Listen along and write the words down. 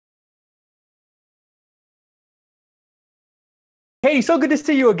Katie, so good to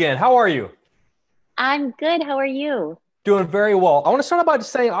see you again. How are you? I'm good. How are you? Doing very well. I want to start out by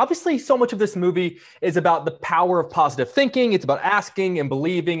just saying, obviously, so much of this movie is about the power of positive thinking. It's about asking and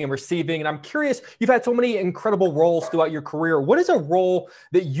believing and receiving. And I'm curious, you've had so many incredible roles throughout your career. What is a role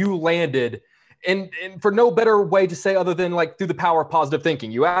that you landed and for no better way to say other than like through the power of positive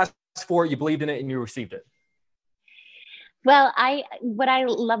thinking? You asked for it, you believed in it, and you received it. Well, I what I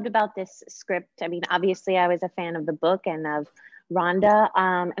loved about this script, I mean, obviously I was a fan of the book and of Rhonda,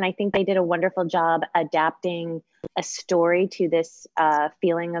 and I think they did a wonderful job adapting a story to this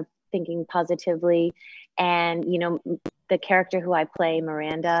feeling of thinking positively. And the character who I play,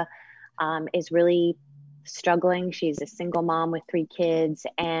 Miranda, is really struggling. She's a single mom with three kids,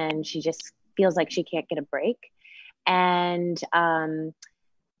 and she just feels like she can't get a break. And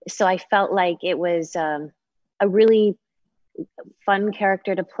so I felt like it was a really fun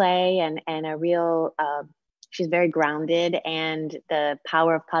character to play and a real she's very grounded, and the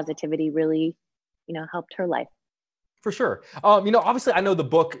power of positivity really helped her life. For sure. Obviously, I know the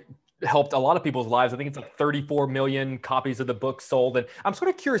book helped a lot of people's lives. I think it's like 34 million copies of the book sold. And I'm sort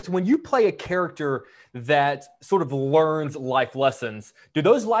of curious, when you play a character that sort of learns life lessons, do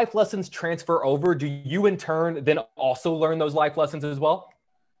those life lessons transfer over? Do you in turn then also learn those life lessons as well?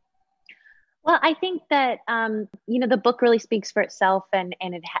 Well, I think that the book really speaks for itself, and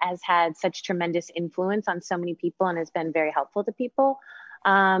it has had such tremendous influence on so many people and has been very helpful to people.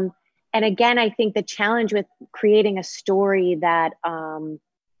 um, and again, I think the challenge with creating a story that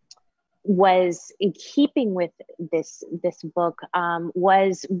was in keeping with this book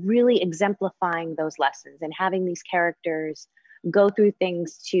was really exemplifying those lessons and having these characters go through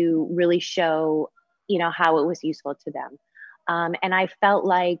things to really show how it was useful to them. And I felt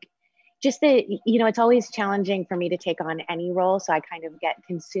like just that it's always challenging for me to take on any role, so I kind of get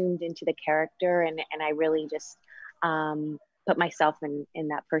consumed into the character, and I really just put myself in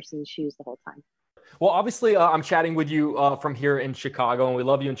that person's shoes the whole time. Well, obviously, I'm chatting with you from here in Chicago, and we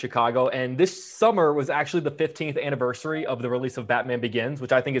love you in Chicago. And this summer was actually the 15th anniversary of the release of Batman Begins,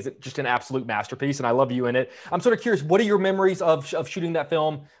 which I think is just an absolute masterpiece, and I love you in it. I'm sort of curious, what are your memories of shooting that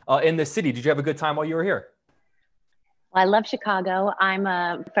film in this city? Did you have a good time while you were here? Well, I love Chicago.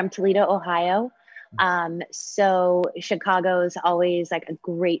 I'm from Toledo, Ohio. So Chicago is always like a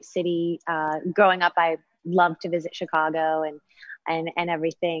great city. Growing up, I loved to visit Chicago and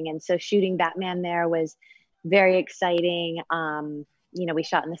everything. And so shooting Batman there was very exciting. We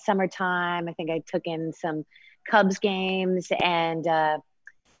shot in the summertime. I think I took in some Cubs games, and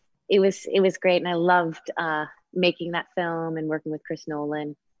it was great. And I loved making that film and working with Chris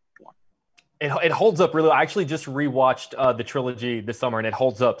Nolan. It holds up really. I actually just rewatched the trilogy this summer, and it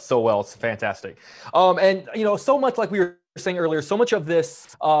holds up so well. It's fantastic. And so much like we were saying earlier, so much of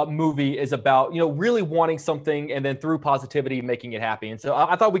this movie is about really wanting something, and then through positivity making it happy. And so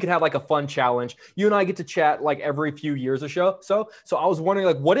I thought we could have like a fun challenge. You and I get to chat like every few years or so I was wondering,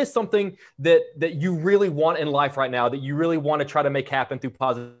 like, what is something that you really want in life right now that you really want to try to make happen through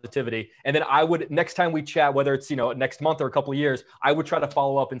positivity? And then I would, next time we chat, whether it's next month or a couple of years, I would try to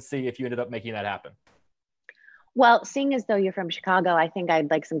follow up and see if you ended up making that happen. Well, seeing as though you're from Chicago, I think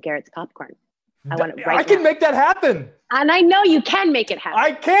I'd like some Garrett's popcorn. I want it I right can now. make that happen. And I know you can make it happen.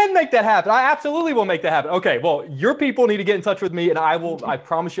 I can make that happen. I absolutely will make that happen. Okay, well, your people need to get in touch with me, and I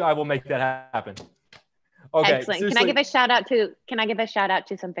promise you I will make that happen. Okay, Excellent. Can I seriously. give a shout out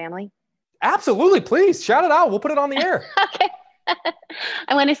to some family? Absolutely, please shout it out. We'll put it on the air. Okay.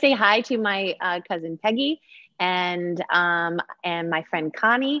 I want to say hi to my cousin Peggy and my friend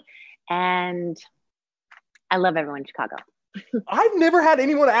Connie, and I love everyone in Chicago. I've never had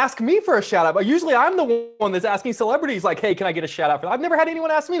anyone ask me for a shout out, but usually I'm the one that's asking celebrities, like, hey, can I get a shout out for that? I've never had anyone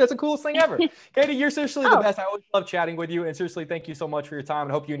ask me. That's the coolest thing ever. Katie, you're seriously the Oh, best. I always love chatting with you. And seriously, thank you so much for your time.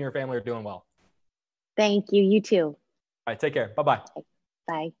 And hope you and your family are doing well. thank you. You too. All right, take care. Bye bye.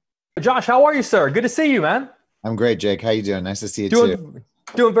 Bye. Josh, how are you, sir? Good to see you, man. I'm great, Jake. How you doing? Nice to see you too.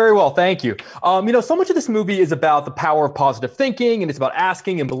 Doing very well, thank you. So much of this movie is about the power of positive thinking, and it's about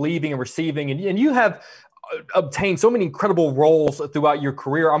asking and believing and receiving. And you have obtained so many incredible roles throughout your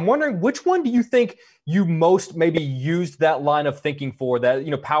career. I'm wondering, which one do you think you most maybe used that line of thinking for,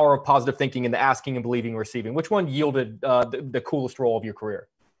 that power of positive thinking and the asking and believing and receiving? Which one yielded the coolest role of your career?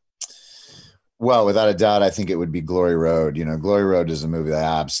 Well, without a doubt, I think it would be Glory Road. Glory Road is a movie that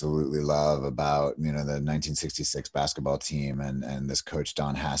I absolutely love, about, the 1966 basketball team and this coach,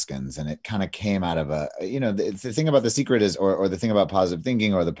 Don Haskins. And it kind of came out of the thing about The Secret is, or the thing about positive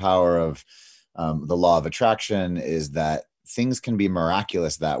thinking, or the power of the law of attraction, is that things can be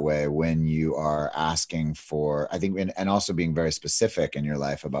miraculous that way when you are asking for, I think, and also being very specific in your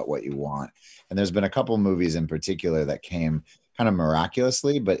life about what you want. And there's been a couple movies in particular that came kind of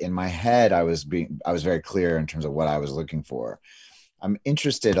miraculously, but in my head, I was very clear in terms of what I was looking for. I'm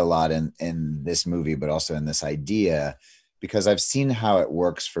interested a lot in this movie, but also in this idea, because I've seen how it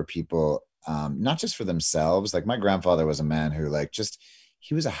works for people, not just for themselves. Like my grandfather was a man who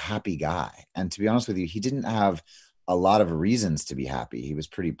he was a happy guy. And to be honest with you, he didn't have a lot of reasons to be happy. He was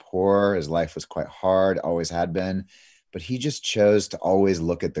pretty poor. His life was quite hard, always had been, but he just chose to always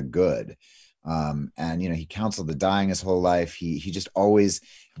look at the good. And, he counseled the dying his whole life. He just always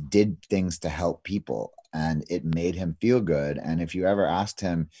did things to help people, and it made him feel good. And if you ever asked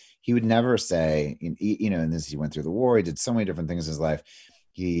him, he would never say, and this, he went through the war. He did so many different things in his life.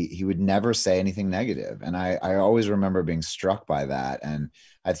 He would never say anything negative. And I always remember being struck by that. And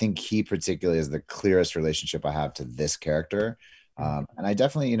I think he particularly is the clearest relationship I have to this character. And I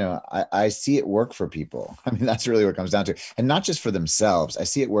definitely, I see it work for people. I mean, that's really what it comes down to. And not just for themselves. I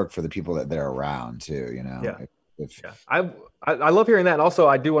see it work for the people that they're around too, Yeah. I love hearing that. And also,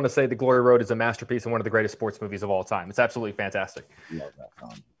 I do want to say The Glory Road is a masterpiece and one of the greatest sports movies of all time. It's absolutely fantastic. Love that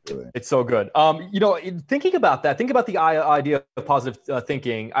film. Really. It's so good. Thinking about that, think about the idea of positive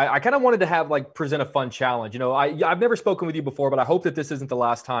thinking. I kind of wanted to have present a fun challenge. I've never spoken with you before, but I hope that this isn't the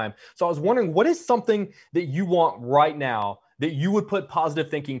last time. So I was wondering, what is something that you want right now that you would put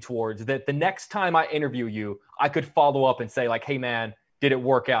positive thinking towards, that the next time I interview you, I could follow up and say hey man, did it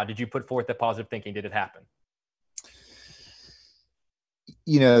work out? Did you put forth that positive thinking? Did it happen?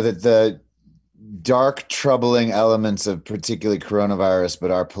 That the dark, troubling elements of particularly coronavirus,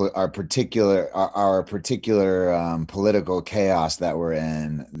 but our particular political chaos that we're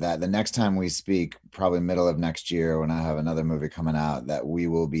in, that the next time we speak, probably middle of next year when I have another movie coming out, that we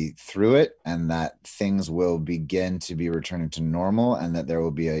will be through it and that things will begin to be returning to normal, and that there will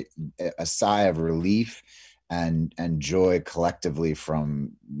be a sigh of relief and joy collectively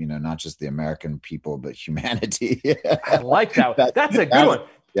from, not just the American people, but humanity. I like that. That's a good one.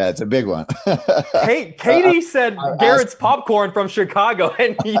 Yeah, it's a big one. Katie said Garrett's popcorn from Chicago,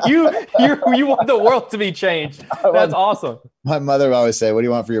 and you want the world to be changed. That's awesome. My mother would always say, "What do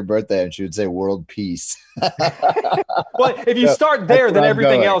you want for your birthday?" And she would say, "World peace." Well, if you start there, then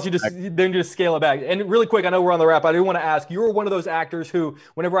everything else, you just scale it back. And really quick, I know we're on the wrap. I do want to ask, you were one of those actors who,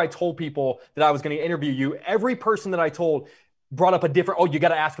 whenever I told people that I was going to interview you, every person that I told brought up a different, you got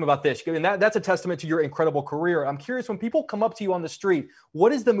to ask him about this. And that's a testament to your incredible career. I'm curious, when people come up to you on the street,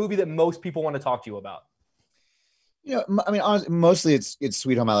 what is the movie that most people want to talk to you about? I mean, honestly, mostly it's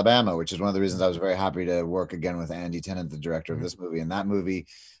Sweet Home Alabama, which is one of the reasons I was very happy to work again with Andy Tennant, the director of this movie and that movie.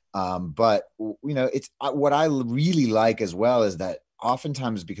 But it's what I really like as well is that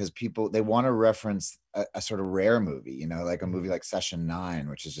oftentimes, because people, they want to reference a sort of rare movie, like a movie like Session 9,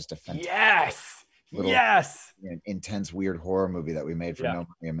 which is just a fantastic intense, weird horror movie that we made for No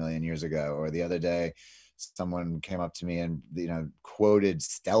Money a million years ago. Or the other day, someone came up to me and quoted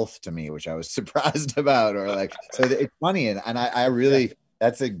Stealth to me, which I was surprised about. Or so it's funny, and I really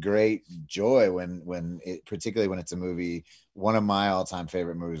that's a great joy when it, particularly when it's a movie. One of my all-time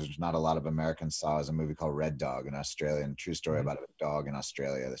favorite movies, which not a lot of Americans saw, is a movie called Red Dog, an Australian true story about a dog in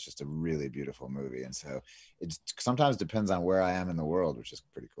Australia. That's just a really beautiful movie. And so it sometimes depends on where I am in the world, which is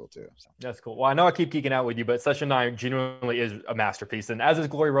pretty cool too. So. That's cool. Well, I know I keep geeking out with you, but Session 9 genuinely is a masterpiece, and as is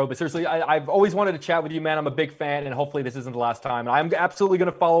Glory Road. But seriously, I've always wanted to chat with you, man. I'm a big fan, and hopefully this isn't the last time. And I'm absolutely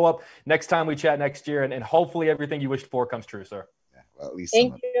going to follow up next time we chat next year, and hopefully everything you wished for comes true, sir. Yeah, well, at least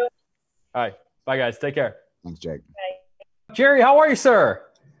Thank you. All right. Bye, guys. Take care. Thanks, Jake. Bye. Jerry, how are you, sir?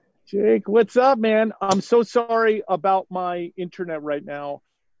 Jake, what's up, man? I'm so sorry about my internet right now.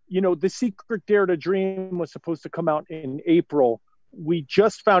 The Secret Dare to Dream was supposed to come out in April. We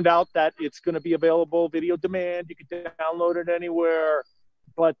just found out that it's going to be available video demand. You can download it anywhere.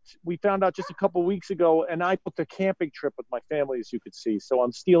 But we found out just a couple weeks ago, and I booked a camping trip with my family, as you could see. So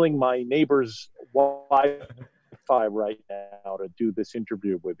I'm stealing my neighbor's Wi-Fi right now to do this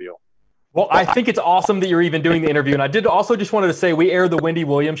interview with you. Well, I think it's awesome that you're even doing the interview. And I did also just wanted to say, we aired the Wendy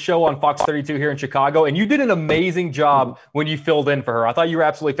Williams show on Fox 32 here in Chicago, and you did an amazing job when you filled in for her. I thought you were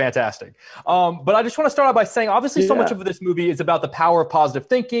absolutely fantastic. But I just want to start out by saying, obviously, so much of this movie is about the power of positive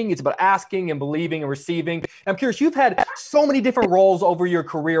thinking. It's about asking and believing and receiving. I'm curious, you've had so many different roles over your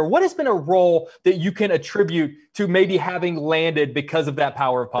career. What has been a role that you can attribute to maybe having landed because of that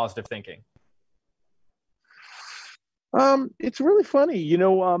power of positive thinking? It's really funny.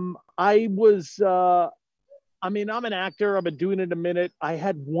 I'm an actor. I've been doing it a minute. I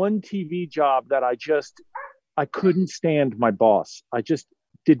had one TV job that I couldn't stand my boss. I just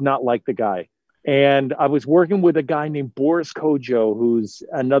did not like the guy. And I was working with a guy named Boris Kodjoe, who's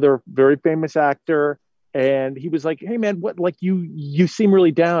another very famous actor. And he was like, "Hey man, what, you seem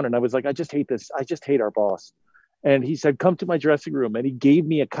really down." And I was like, "I just hate this. I just hate our boss." And he said, come to my dressing room. And he gave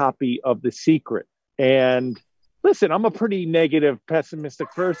me a copy of The Secret. And listen, I'm a pretty negative,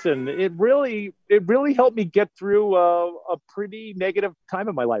 pessimistic person. It really helped me get through a pretty negative time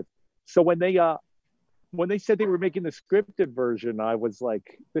in my life. So when they said they were making the scripted version, I was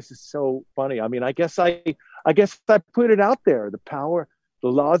like, this is so funny. I mean, I guess I put it out there, the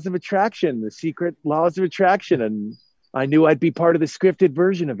laws of attraction, the secret laws of attraction. And I knew I'd be part of the scripted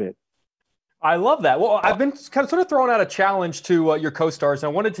version of it. I love that. Well, I've been kind of sort of throwing out a challenge to your co-stars,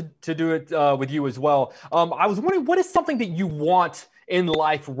 and I wanted to do it with you as well. I was wondering, what is something that you want in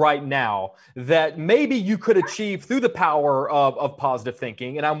life right now that maybe you could achieve through the power of positive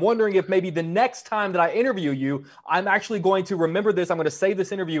thinking? And I'm wondering if maybe the next time that I interview you, I'm actually going to remember this. I'm going to save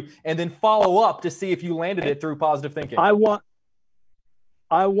this interview and then follow up to see if you landed it through positive thinking. I want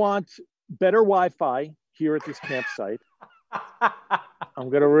better Wi-Fi here at this campsite. I'm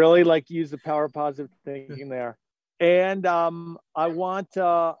going to really use the power of positive thinking there. And I want,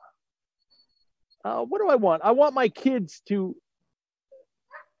 what do I want? I want my kids to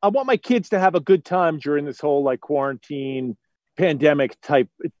have a good time during this whole quarantine pandemic type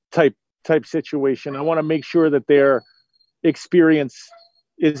situation. I want to make sure that their experience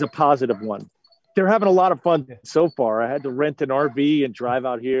is a positive one. They're having a lot of fun so far. I had to rent an RV and drive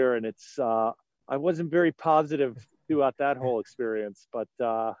out here, and it's, I wasn't very positive throughout that whole experience, but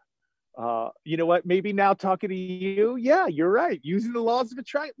you know what? Maybe now talking to you, yeah, you're right. Using the laws of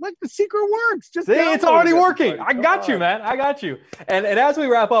attraction, The Secret works. Just see, it's already working. I got you, man. I got you. And as we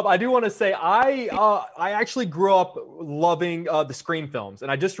wrap up, I do want to say I actually grew up loving the Scream films,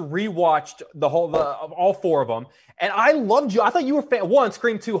 and I just rewatched all four of them, and I loved you. I thought you were fan. One,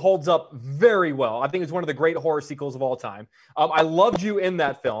 Scream 2 holds up very well. I think it's one of the great horror sequels of all time. I loved you in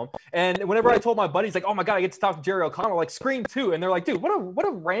that film, and whenever I told my buddies oh my god, I get to talk to Jerry O'Connell, Scream 2, and they're like, dude, what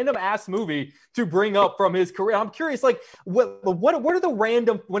a random ass movie to bring up from his career. I'm curious, what are the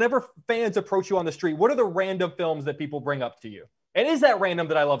random, whenever fans approach you on the street, what are the random films that people bring up to you? And is that random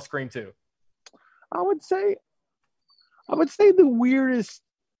that I love Scream 2? I would say the weirdest,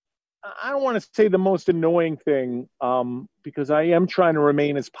 I don't want to say the most annoying thing, because I am trying to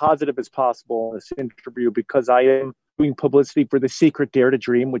remain as positive as possible in this interview, because I am doing publicity for The Secret Dare to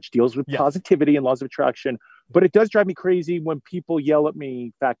Dream, which deals with positivity and laws of attraction. But it does drive me crazy when people yell at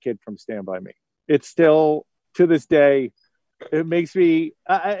me, fat kid from Stand By Me. It's still, to this day, it makes me,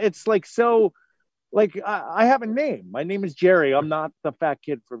 it's I have a name. My name is Jerry. I'm not the fat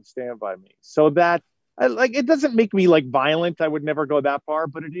kid from Stand By Me. So that, it doesn't make me violent. I would never go that far,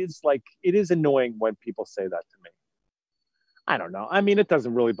 but it is annoying when people say that to me. I don't know. I mean, it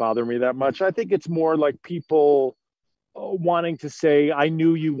doesn't really bother me that much. I think it's more people wanting to say, I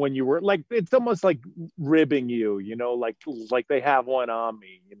knew you when you were it's almost like ribbing you, like they have one on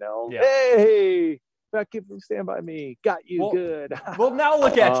me, Yeah. Hey, fat kid from Stand By Me, got you good. Well, now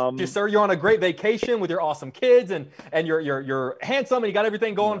look at you, sir. You're on a great vacation with your awesome kids, and you're handsome, and you got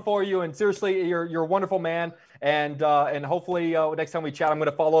everything going for you. And seriously, you're a wonderful man. And hopefully next time we chat, I'm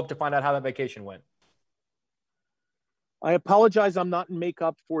going to follow up to find out how that vacation went. I apologize. I'm not in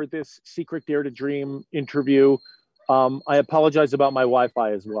makeup for this Secret Dare to Dream interview. I apologize about my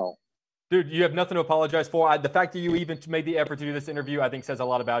Wi-Fi as well. Dude, you have nothing to apologize for. The fact that you even made the effort to do this interview, I think says a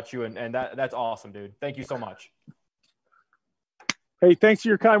lot about you, and that's awesome, dude. Thank you so much. Hey, thanks for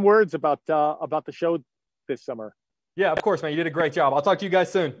your kind words about the show this summer. Yeah, of course, man. You did a great job. I'll talk to you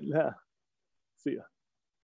guys soon. Yeah. See ya.